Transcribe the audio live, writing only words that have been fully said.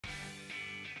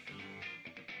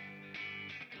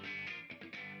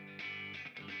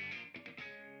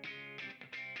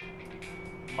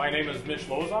My name is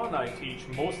M.E.LaZerte. I teach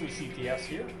mostly CTS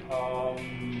here.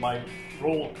 My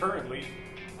role currently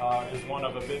is one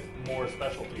of a bit more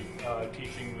specialty,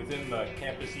 teaching within the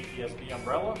campus EPSB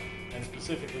umbrella and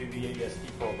specifically the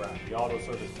AST program, the Auto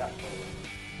Service Tech program.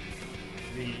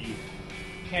 The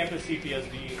campus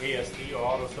EPSB AST or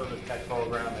Auto Service Tech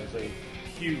program is a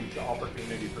huge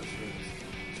opportunity for students.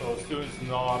 So students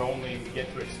not only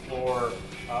get to explore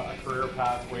a career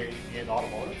pathway in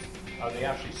automotive, they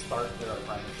actually start their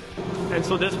apprenticeship. And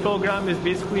so this program is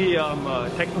basically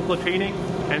technical training,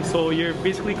 and so you're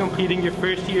basically completing your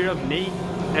first year of NATE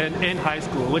and in high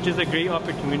school, which is a great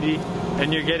opportunity,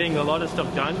 and you're getting a lot of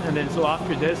stuff done. And then so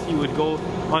after this you would go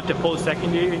on to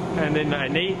post-secondary and then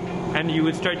NATE, and you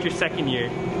would start your second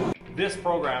year. This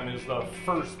program is the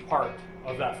first part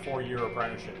of that 4-year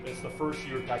apprenticeship. It's the first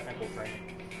year technical training.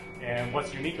 And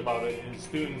what's unique about it is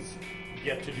students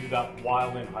get to do that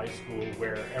while in high school,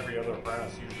 where every other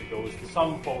apprentice usually goes to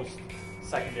some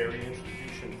post-secondary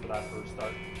institution for that first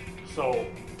start. So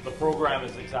the program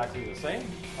is exactly the same,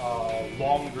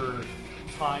 longer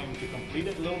time to complete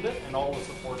it a little bit, and all the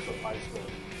supports of high school.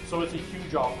 So it's a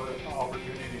huge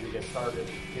opportunity to get started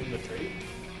in the trade.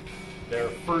 Their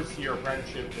first year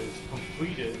apprenticeship is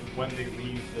completed when they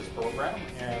leave this program,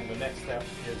 and the next step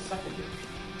is second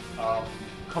year.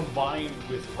 Combined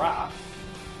with RAP,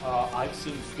 I've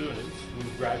seen students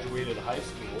who graduated high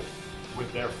school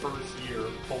with their first year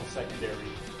post-secondary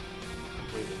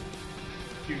completed.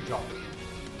 Huge opportunity.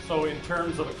 So in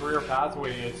terms of a career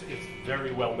pathway, it's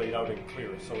very well laid out and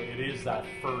clear. So it is that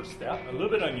first step. A little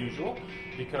bit unusual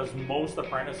because most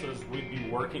apprentices would be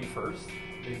working first.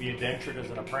 They'd be indentured as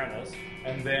an apprentice,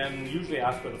 and then usually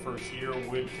after the first year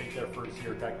would take their first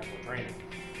year technical training.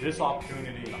 This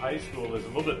opportunity in high school is a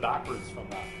little bit backwards from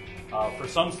that. For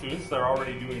some students, they're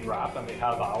already doing RAP and they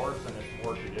have hours and it's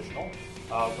more traditional.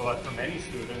 But for many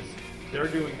students, they're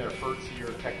doing their first year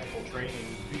technical training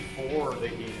before they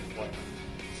gain employment.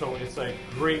 So it's a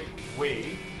great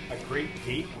way, a great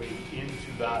gateway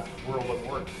into that world of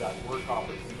work, that work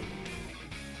opportunity.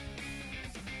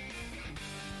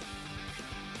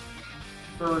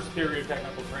 First period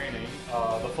technical training,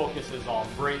 the focus is on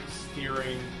brakes,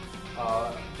 steering,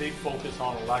 big focus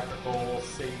on electrical,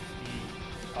 safety,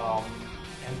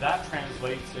 and that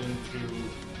translates into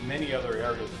many other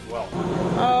areas as well.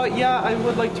 Yeah, I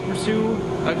would like to pursue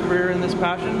a career in this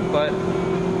passion, but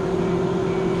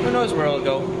who knows where it'll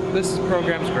go. This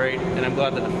program's great, and I'm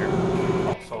glad that I'm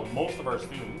here. So most of our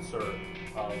students, or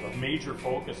the major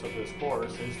focus of this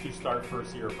course, is to start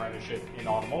first year apprenticeship in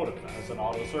automotive as an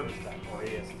auto service tech or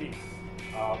AST.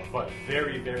 But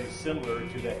very, very similar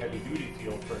to the heavy duty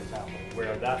field, for example,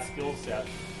 where that skill set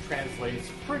translates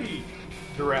pretty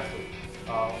directly.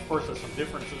 Of course, there's some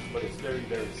differences, but it's very,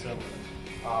 very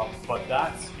similar. But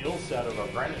that skill set of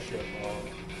apprenticeship,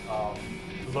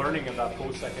 of learning at that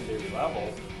post-secondary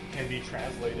level, can be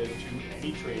translated to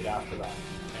any trade after that.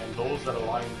 And those that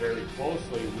align very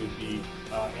closely would be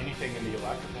anything in the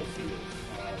electrical field,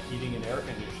 heating and air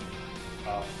conditioning,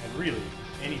 and really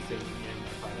anything in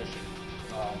apprenticeship.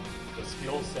 The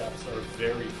skill sets are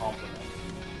very complementary.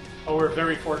 We're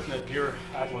very fortunate here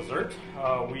at LaZerte.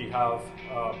 We have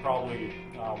probably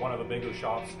one of the bigger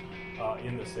shops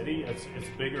in the city. It's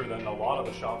bigger than a lot of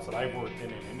the shops that I've worked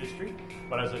in industry,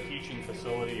 but as a teaching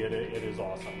facility, it is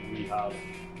awesome. We have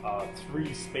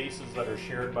 3 spaces that are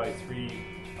shared by 3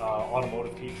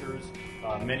 automotive teachers,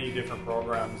 many different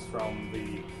programs from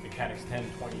the Mechanics 10,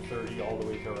 20, 30 all the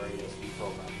way to our ASD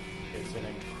program. It's an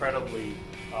incredibly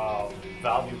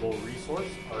valuable resource.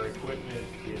 Our equipment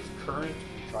is current.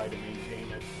 We try to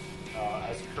maintain it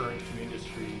as current to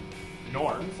industry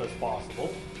norms as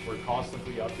possible. We're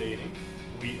constantly updating.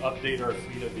 We update our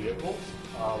fleet of vehicles.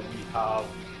 We have,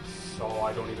 so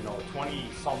I don't even know, 20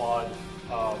 some odd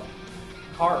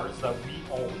cars that we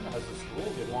own as a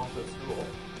school, they belong to the school,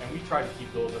 and we try to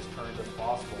keep those as current as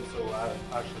possible. So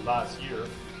actually last year,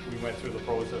 we went through the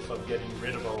process of getting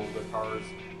rid of our older cars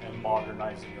and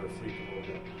modernizing our fleet a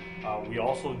little bit. We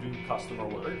also do customer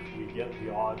work. We get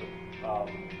the odd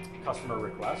customer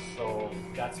requests, so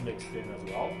that's mixed in as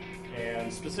well.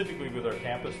 And specifically with our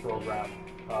campus program,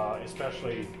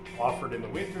 especially offered in the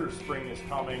winter, spring is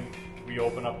coming, we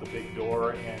open up the big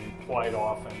door, and quite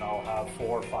often I'll have 4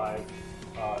 or 5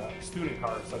 student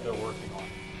cars that they're working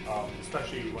on.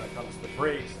 Especially when it comes to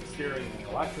brakes and steering and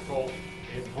electrical,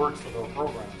 it works with our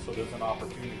program, so there's an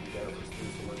opportunity there for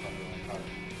students to work on their own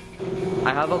cars.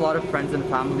 I have a lot of friends and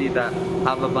family that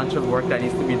have a bunch of work that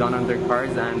needs to be done on their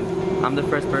cars, and I'm the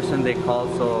first person they call,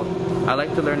 so I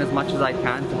like to learn as much as I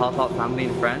can to help out family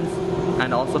and friends,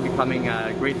 and also becoming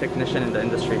a great technician in the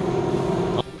industry.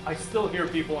 I still hear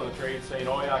people in the trade saying,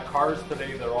 oh yeah, cars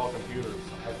today, they're all computers.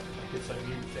 It's a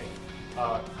new thing.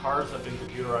 Cars have been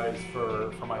computerized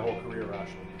for my whole career,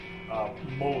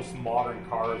 actually. Most modern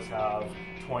cars have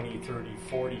 20, 30,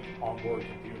 40 onboard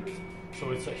computers.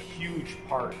 So it's a huge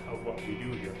part of what we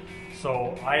do here.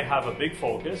 So I have a big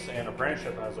focus, and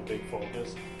apprenticeship has a big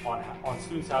focus on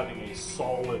students having a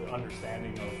solid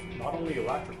understanding of not only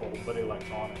electrical, but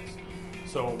electronics.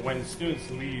 So when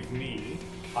students leave me,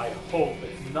 I hope,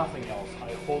 if nothing else,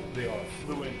 I hope they are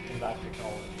fluent in that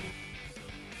technology.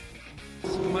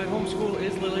 My home school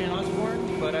is Lillian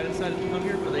Osborne, but I decided to come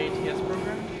here for the ATS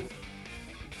program.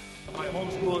 My home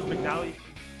school is McNally.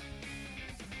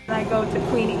 And I go to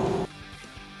Queenie.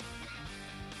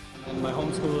 And my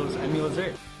home school is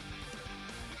M.E.LaZerte.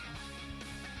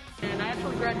 And I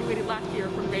actually graduated last year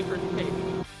from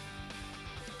LaZerte.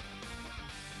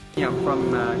 Yeah, I'm from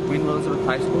Queen LaZerte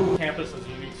High School. Campus is a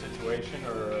unique situation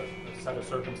or a set of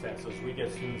circumstances. We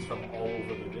get students from all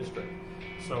over the district.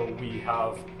 So we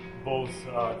have both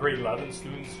grade 11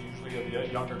 students, usually of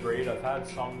the younger grade. I've had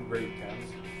some grade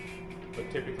 10s, but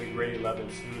typically grade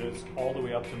 11 students all the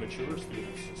way up to mature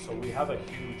students. So we have a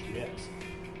huge mix.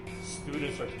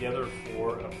 Students are together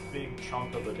for a big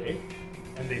chunk of the day,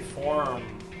 and they form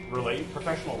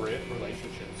professional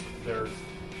relationships. There's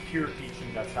peer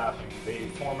teaching that's happening. They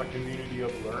form a community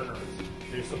of learners.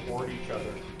 They support each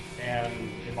other. And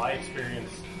in my experience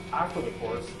after the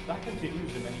course, that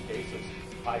continues in many cases.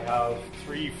 I have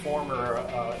 3 former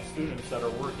students that are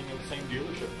working in the same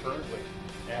dealership currently,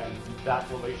 and that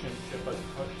relationship has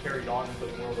carried on into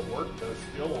the world of work. They're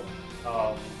still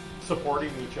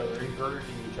supporting each other,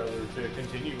 encouraging each other to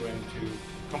continue and to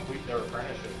complete their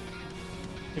apprenticeship,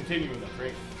 continue in the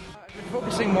trade. I've been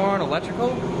focusing more on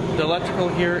electrical. The electrical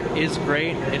here is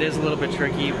great. It is a little bit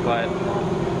tricky, but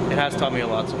it has taught me a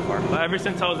lot so far. Ever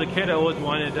since I was a kid, I always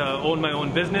wanted to own my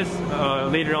own business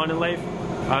later on in life.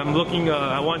 I'm looking,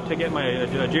 I want to get my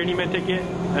journeyman ticket,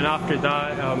 and after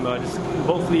that, just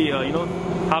hopefully,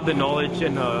 have the knowledge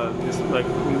and just like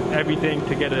everything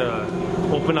to get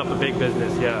open up a big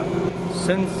business, yeah.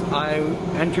 Since I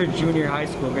entered junior high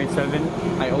school, grade 7,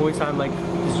 I always had like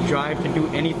this drive to do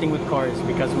anything with cars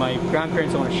because my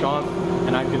grandparents own a shop,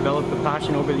 and I've developed a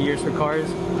passion over the years for cars,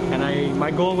 and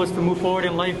my goal was to move forward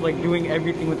in life like doing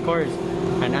everything with cars.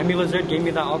 And M.E.LaZerte gave me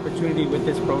that opportunity with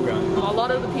this program. A lot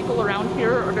of the people around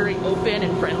here are very open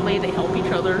and friendly. They help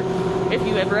each other. If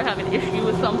you ever have an issue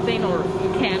with something or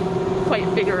you can't quite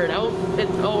figure it out,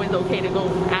 it's always okay to go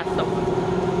ask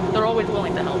someone. They're always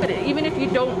willing to help. Even if you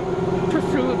don't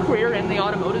pursue a career in the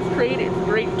automotive trade, it's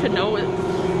great to know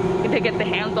to get the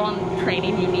hands-on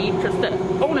training you need just to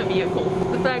own a vehicle.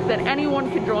 The fact that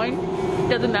anyone can join,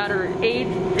 doesn't matter age,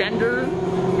 gender,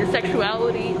 your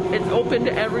sexuality, it's open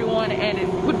to everyone, and it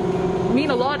would mean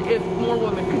a lot if more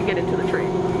women could get into the trade.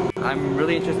 I'm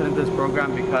really interested in this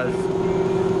program because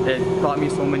it taught me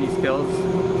so many skills,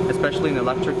 especially in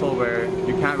electrical where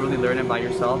you can't really learn it by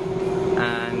yourself.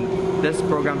 And this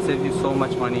program saves you so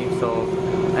much money,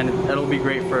 and it'll be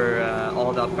great for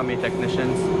all the upcoming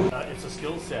technicians. It's a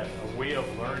skill set, a way of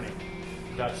learning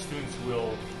that students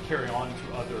will carry on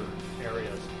to other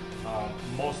areas.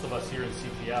 Most of us here in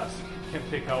CPS can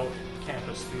pick out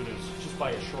campus students just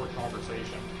by a short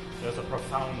conversation. There's a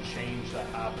profound change that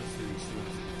happens to these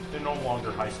students. They're no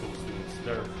longer high school students.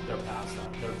 They're past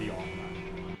that. They're beyond that.